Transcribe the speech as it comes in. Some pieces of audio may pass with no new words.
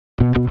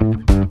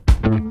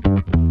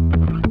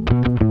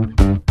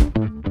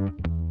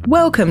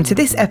Welcome to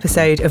this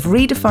episode of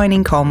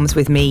Redefining Comms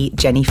with me,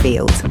 Jenny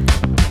Field.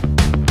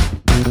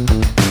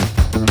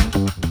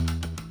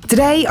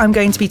 Today, I'm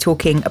going to be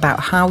talking about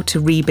how to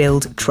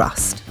rebuild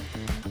trust.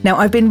 Now,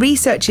 I've been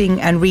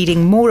researching and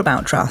reading more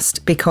about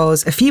trust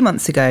because a few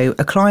months ago,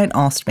 a client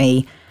asked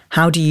me,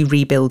 how do you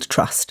rebuild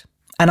trust?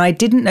 And I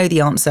didn't know the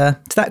answer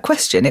to that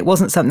question. It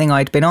wasn't something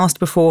I'd been asked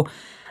before.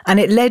 And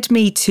it led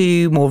me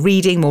to more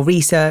reading, more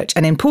research,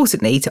 and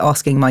importantly, to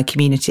asking my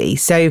community.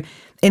 So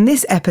in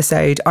this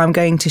episode, I'm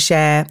going to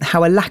share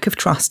how a lack of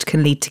trust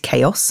can lead to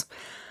chaos.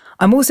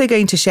 I'm also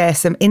going to share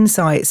some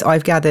insights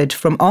I've gathered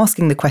from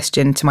asking the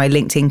question to my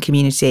LinkedIn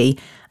community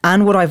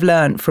and what I've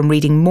learned from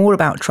reading more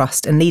about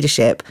trust and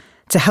leadership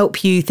to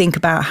help you think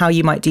about how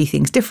you might do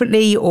things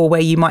differently or where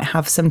you might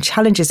have some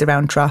challenges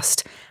around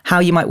trust, how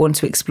you might want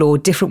to explore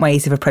different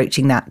ways of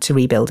approaching that to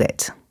rebuild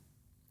it.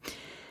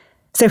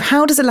 So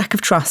how does a lack of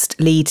trust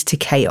lead to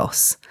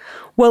chaos?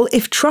 Well,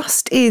 if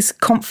trust is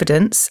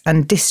confidence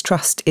and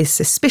distrust is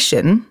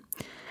suspicion,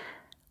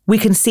 we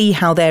can see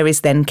how there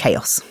is then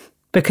chaos.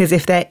 Because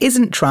if there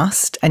isn't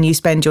trust and you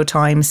spend your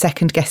time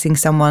second-guessing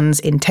someone's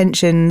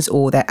intentions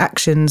or their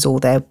actions or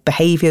their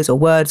behaviours or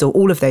words or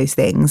all of those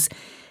things,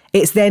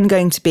 it's then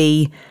going to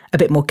be a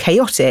bit more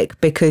chaotic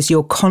because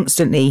you're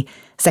constantly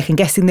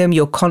second-guessing them,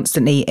 you're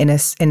constantly in a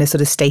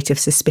sort of state of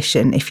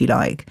suspicion, if you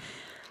like.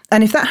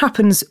 And if that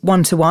happens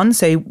one-to-one,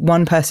 so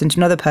one person to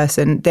another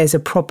person, there's a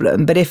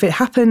problem. But if it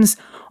happens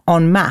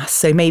en masse,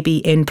 so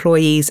maybe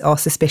employees are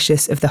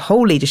suspicious of the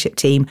whole leadership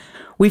team,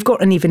 we've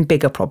got an even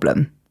bigger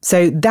problem.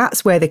 So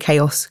that's where the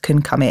chaos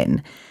can come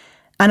in.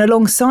 And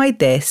alongside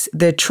this,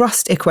 the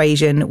trust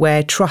equation,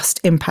 where trust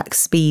impacts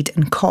speed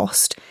and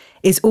cost,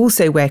 is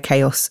also where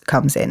chaos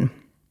comes in.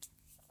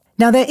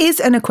 Now, there is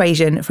an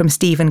equation from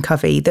Stephen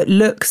Covey that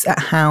looks at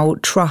how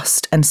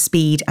trust and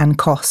speed and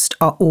cost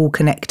are all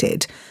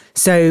connected.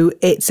 So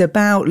it's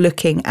about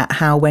looking at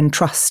how when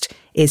trust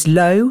is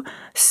low,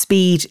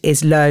 speed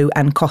is low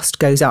and cost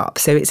goes up.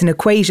 So it's an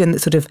equation that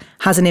sort of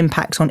has an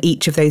impact on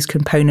each of those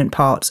component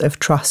parts of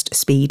trust,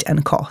 speed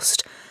and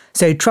cost.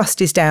 So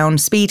trust is down,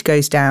 speed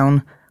goes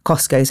down,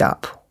 cost goes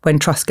up. When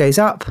trust goes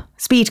up,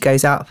 speed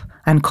goes up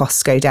and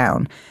costs go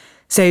down.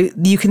 So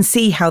you can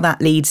see how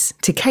that leads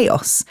to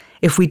chaos.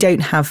 If we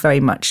don't have very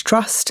much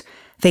trust,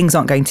 things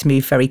aren't going to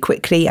move very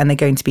quickly and they're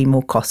going to be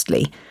more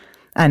costly.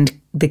 And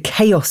the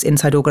chaos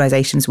inside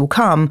organisations will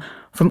come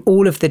from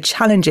all of the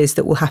challenges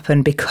that will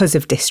happen because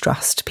of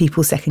distrust.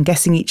 People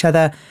second-guessing each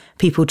other,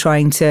 people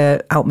trying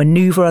to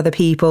outmaneuver other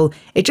people.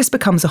 It just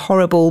becomes a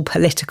horrible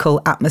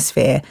political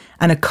atmosphere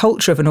and a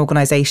culture of an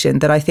organisation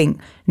that I think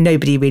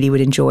nobody really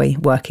would enjoy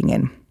working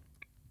in.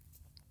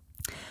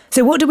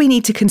 So what do we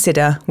need to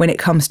consider when it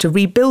comes to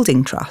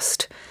rebuilding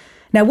trust?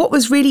 Now, what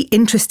was really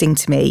interesting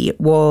to me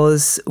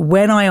was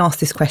when I asked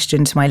this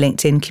question to my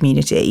LinkedIn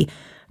community,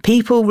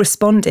 people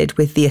responded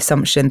with the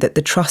assumption that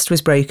the trust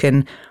was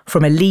broken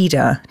from a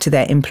leader to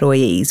their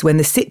employees, when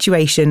the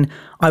situation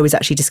I was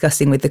actually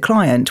discussing with the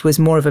client was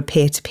more of a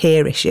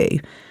peer-to-peer issue.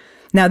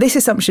 Now, this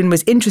assumption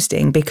was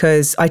interesting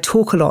because I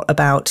talk a lot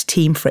about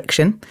team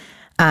friction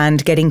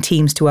and getting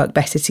teams to work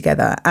better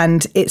together.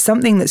 And it's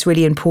something that's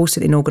really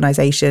important in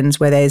organisations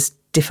where there's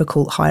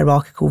difficult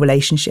hierarchical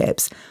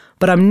relationships.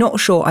 But I'm not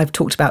sure I've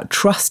talked about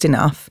trust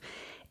enough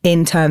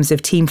in terms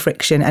of team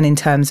friction and in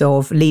terms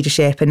of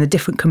leadership and the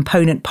different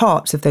component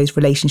parts of those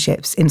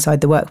relationships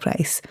inside the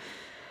workplace.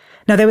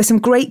 Now, there were some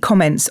great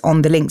comments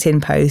on the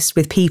LinkedIn post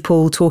with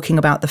people talking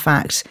about the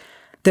fact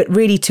that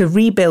really to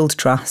rebuild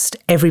trust,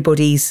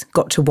 everybody's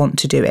got to want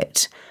to do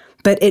it.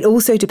 But it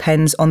also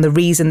depends on the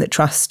reason that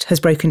trust has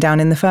broken down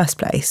in the first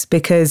place,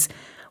 because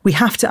we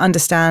have to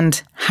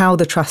understand how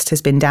the trust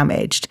has been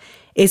damaged.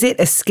 Is it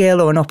a skill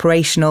or an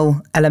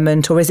operational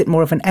element, or is it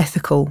more of an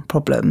ethical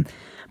problem?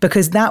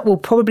 Because that will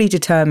probably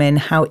determine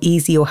how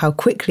easy or how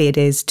quickly it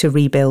is to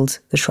rebuild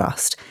the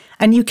trust.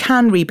 And you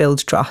can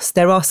rebuild trust.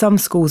 There are some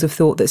schools of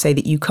thought that say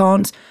that you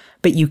can't,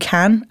 but you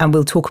can, and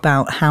we'll talk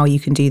about how you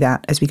can do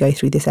that as we go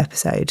through this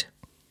episode.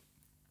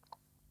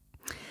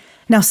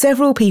 Now,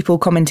 several people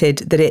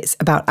commented that it's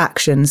about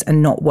actions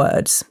and not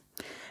words.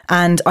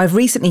 And I've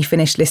recently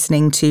finished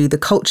listening to The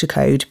Culture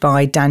Code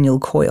by Daniel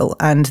Coyle,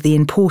 and the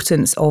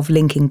importance of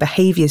linking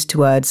behaviours to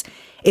words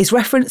is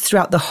referenced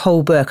throughout the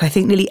whole book. I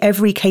think nearly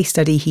every case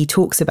study he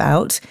talks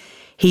about,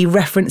 he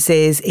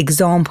references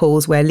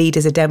examples where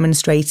leaders are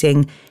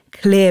demonstrating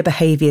clear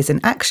behaviours and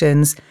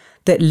actions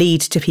that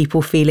lead to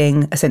people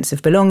feeling a sense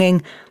of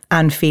belonging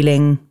and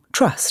feeling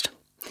trust.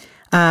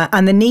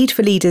 And the need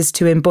for leaders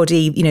to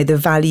embody, the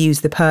values,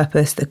 the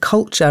purpose, the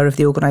culture of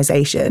the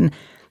organisation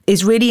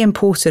is really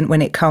important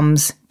when it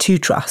comes to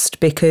trust,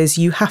 because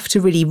you have to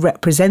really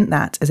represent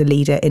that as a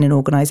leader in an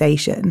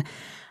organisation.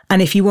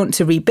 And if you want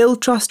to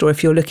rebuild trust, or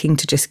if you're looking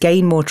to just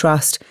gain more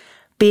trust,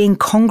 being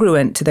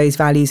congruent to those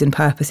values and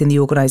purpose in the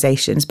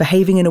organisations,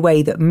 behaving in a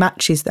way that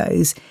matches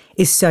those,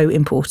 is so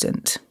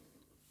important.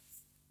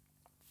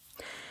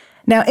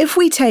 Now, if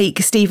we take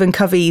Stephen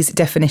Covey's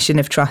definition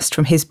of trust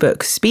from his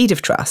book, Speed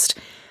of Trust,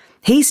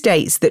 He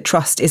states that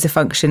trust is a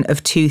function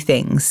of two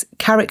things: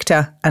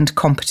 character and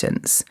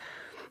competence.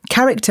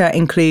 Character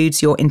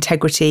includes your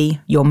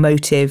integrity, your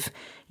motive,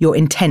 your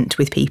intent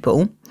with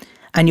people,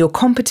 and your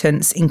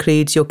competence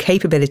includes your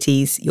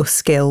capabilities, your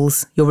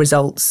skills, your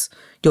results,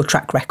 your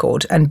track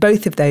record, and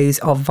both of those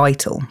are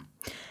vital.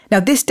 Now,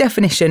 this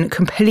definition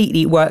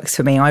completely works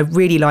for me. I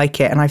really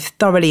like it, and I've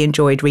thoroughly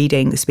enjoyed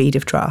reading The Speed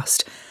of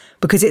Trust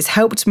because it's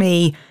helped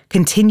me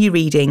continue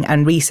reading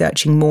and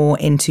researching more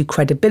into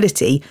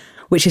credibility,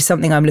 which is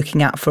something I'm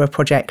looking at for a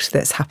project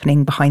that's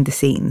happening behind the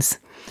scenes.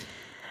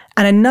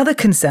 And another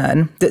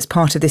concern that's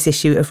part of this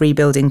issue of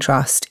rebuilding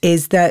trust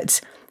is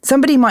that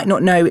somebody might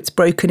not know it's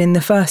broken in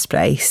the first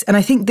place. And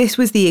I think this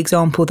was the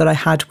example that I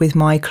had with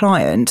my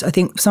client. I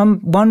think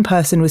one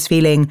person was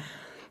feeling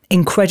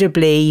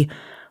incredibly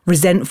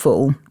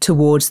resentful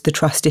towards the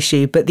trust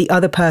issue, but the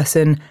other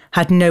person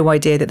had no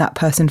idea that that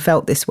person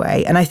felt this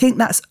way. And I think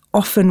that's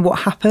often what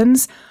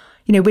happens.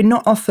 We're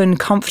not often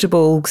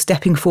comfortable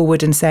stepping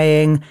forward and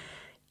saying,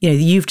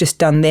 you've just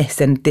done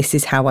this and this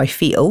is how I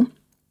feel.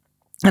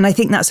 And I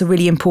think that's a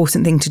really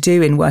important thing to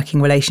do in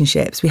working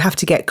relationships. We have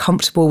to get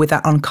comfortable with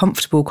that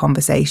uncomfortable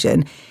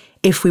conversation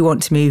if we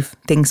want to move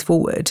things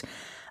forward.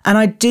 And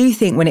I do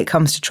think when it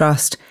comes to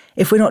trust,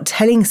 if we're not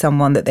telling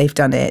someone that they've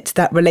done it,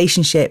 that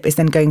relationship is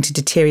then going to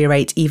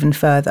deteriorate even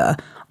further.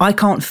 I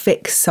can't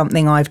fix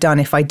something I've done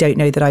if I don't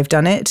know that I've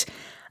done it.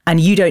 And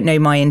you don't know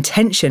my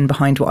intention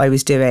behind what I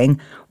was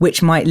doing,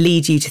 which might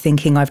lead you to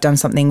thinking I've done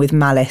something with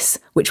malice,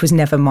 which was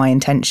never my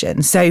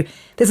intention. So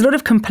there's a lot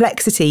of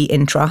complexity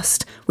in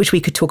trust, which we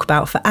could talk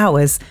about for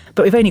hours,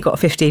 but we've only got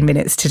 15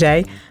 minutes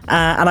today.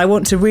 And I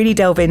want to really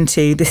delve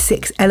into the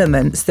 6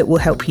 elements that will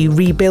help you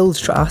rebuild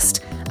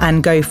trust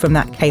and go from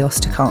that chaos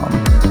to calm.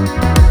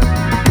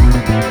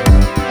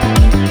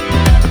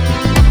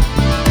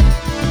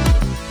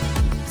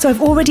 So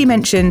I've already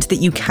mentioned that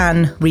you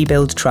can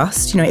rebuild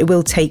trust. It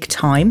will take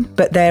time,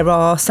 but there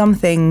are some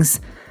things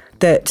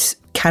that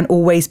can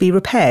always be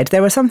repaired.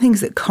 There are some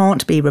things that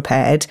can't be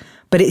repaired,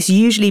 but it's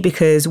usually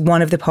because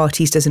one of the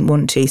parties doesn't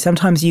want to.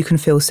 Sometimes you can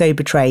feel so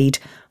betrayed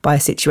by a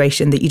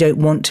situation that you don't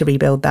want to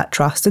rebuild that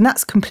trust, and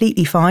that's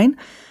completely fine.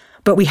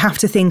 But we have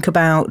to think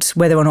about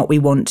whether or not we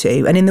want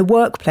to. And in the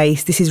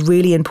workplace, this is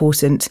really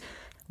important.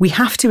 We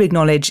have to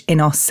acknowledge in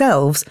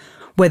ourselves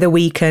whether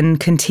we can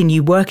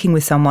continue working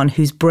with someone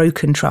who's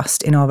broken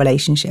trust in our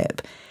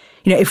relationship.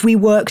 If we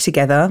work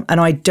together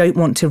and I don't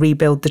want to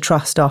rebuild the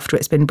trust after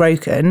it's been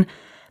broken,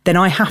 then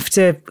I have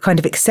to kind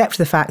of accept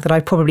the fact that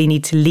I probably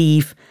need to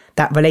leave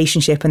that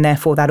relationship and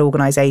therefore that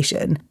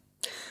organisation.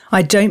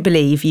 I don't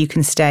believe you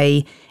can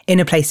stay in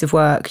a place of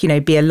work,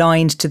 be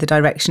aligned to the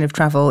direction of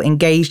travel,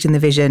 engaged in the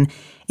vision,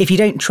 if you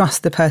don't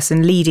trust the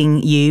person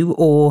leading you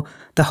or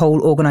the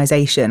whole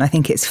organisation. I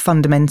think it's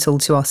fundamental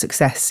to our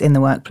success in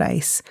the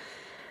workplace.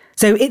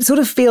 So it sort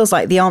of feels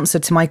like the answer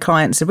to my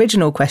client's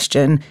original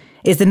question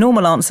is the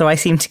normal answer I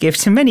seem to give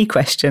to many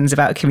questions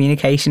about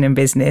communication and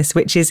business,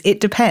 which is it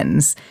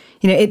depends.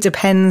 It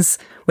depends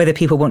whether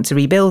people want to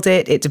rebuild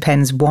it. It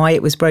depends why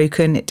it was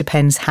broken. It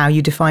depends how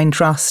you define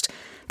trust.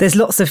 There's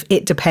lots of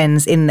it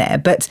depends in there,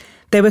 but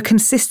there were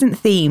consistent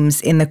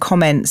themes in the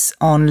comments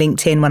on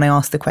LinkedIn when I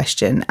asked the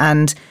question.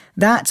 And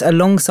that,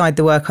 alongside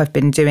the work I've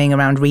been doing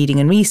around reading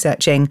and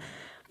researching,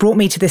 brought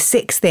me to the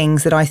 6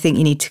 things that I think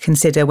you need to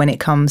consider when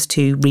it comes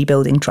to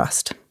rebuilding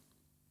trust.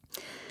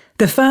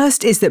 The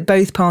first is that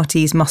both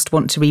parties must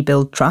want to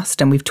rebuild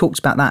trust, and we've talked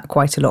about that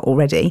quite a lot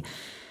already.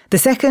 The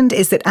second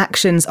is that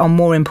actions are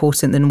more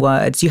important than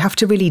words. You have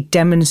to really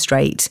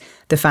demonstrate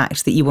the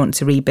fact that you want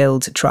to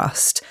rebuild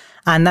trust.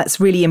 And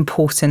that's really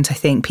important, I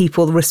think.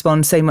 People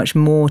respond so much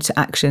more to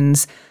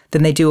actions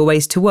than they do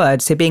always to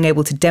words. So being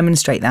able to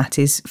demonstrate that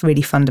is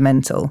really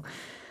fundamental.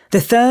 The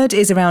third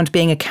is around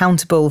being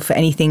accountable for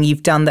anything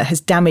you've done that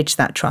has damaged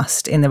that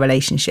trust in the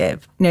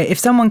relationship. If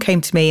someone came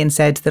to me and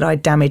said that I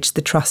damaged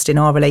the trust in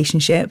our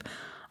relationship,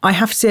 I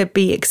have to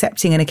be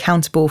accepting and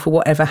accountable for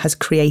whatever has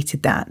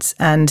created that.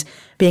 And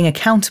being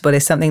accountable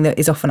is something that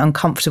is often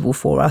uncomfortable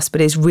for us,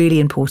 but is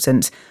really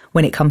important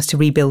when it comes to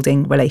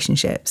rebuilding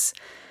relationships.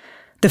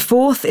 The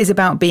fourth is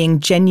about being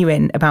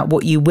genuine about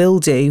what you will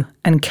do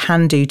and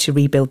can do to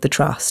rebuild the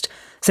trust.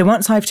 So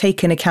once I've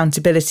taken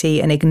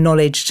accountability and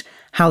acknowledged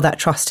how that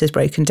trust has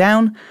broken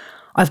down,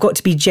 I've got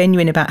to be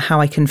genuine about how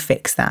I can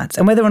fix that.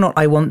 And whether or not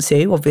I want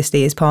to,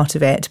 obviously, is part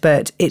of it,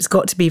 but it's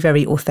got to be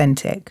very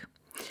authentic.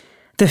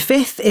 The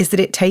fifth is that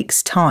it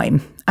takes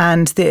time,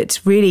 and that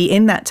really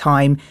in that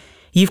time,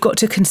 you've got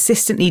to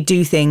consistently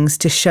do things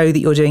to show that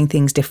you're doing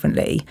things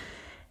differently.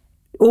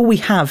 All we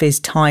have is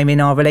time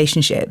in our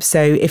relationship.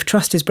 So if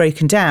trust is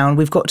broken down,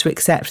 we've got to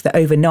accept that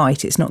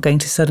overnight it's not going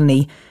to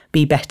suddenly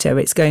be better.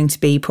 It's going to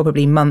be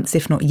probably months,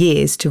 if not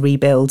years, to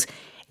rebuild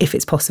if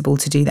it's possible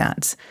to do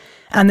that.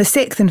 And the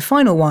sixth and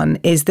final one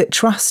is that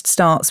trust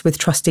starts with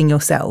trusting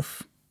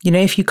yourself.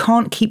 If you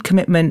can't keep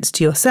commitments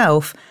to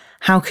yourself,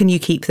 how can you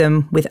keep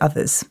them with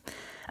others?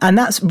 And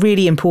that's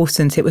really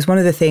important. It was one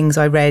of the things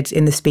I read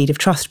in the Speed of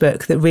Trust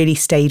book that really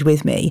stayed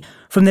with me.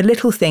 From the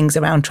little things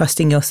around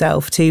trusting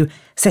yourself to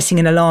setting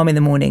an alarm in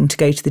the morning to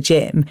go to the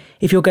gym,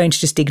 if you're going to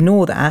just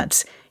ignore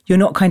that, you're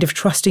not kind of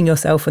trusting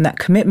yourself and that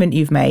commitment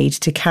you've made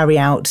to carry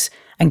out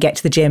and get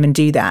to the gym and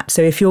do that.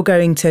 So if you're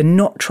going to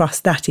not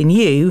trust that in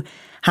you,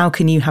 how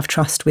can you have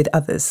trust with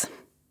others?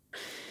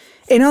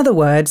 In other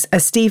words,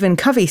 as Stephen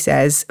Covey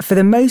says, for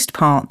the most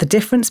part, the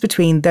difference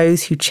between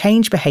those who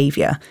change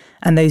behaviour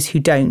and those who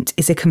don't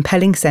is a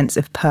compelling sense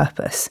of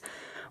purpose.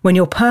 When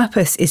your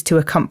purpose is to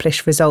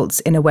accomplish results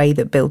in a way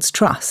that builds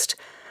trust,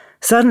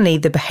 suddenly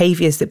the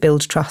behaviours that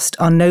build trust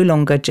are no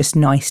longer just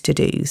nice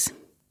to-dos.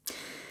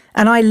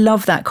 And I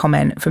love that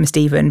comment from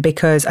Stephen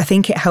because I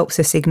think it helps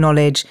us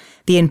acknowledge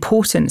the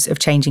importance of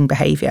changing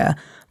behaviour,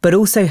 but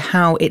also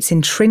how it's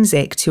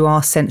intrinsic to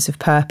our sense of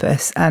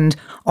purpose and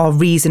our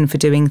reason for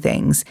doing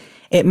things.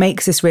 It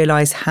makes us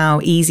realise how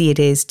easy it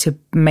is to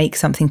make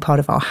something part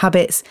of our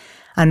habits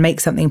and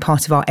make something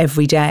part of our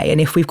everyday. And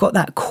if we've got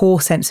that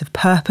core sense of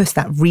purpose,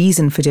 that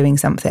reason for doing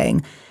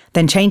something,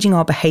 then changing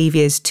our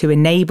behaviours to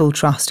enable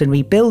trust and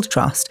rebuild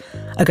trust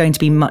are going to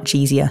be much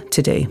easier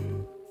to do.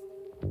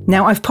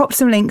 Now, I've popped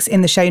some links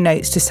in the show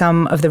notes to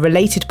some of the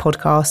related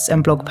podcasts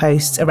and blog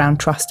posts around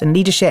trust and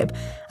leadership,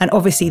 and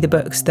obviously the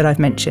books that I've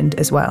mentioned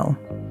as well.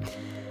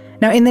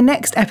 Now, in the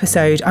next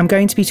episode, I'm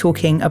going to be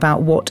talking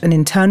about what an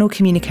internal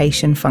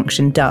communication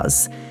function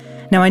does.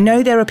 Now, I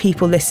know there are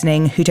people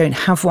listening who don't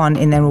have one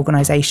in their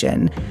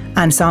organisation,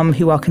 and some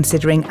who are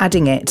considering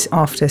adding it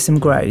after some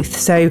growth.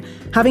 So,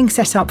 having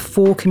set up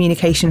 4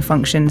 communication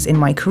functions in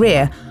my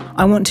career,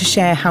 I want to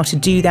share how to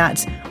do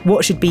that,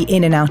 what should be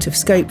in and out of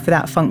scope for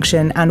that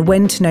function, and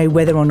when to know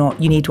whether or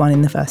not you need one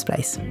in the first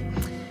place.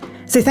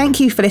 So thank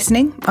you for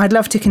listening. I'd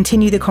love to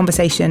continue the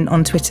conversation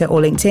on Twitter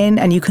or LinkedIn,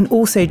 and you can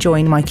also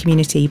join my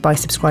community by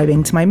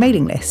subscribing to my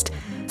mailing list.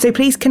 So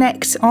please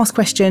connect, ask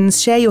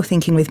questions, share your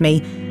thinking with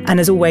me, and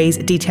as always,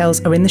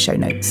 details are in the show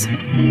notes.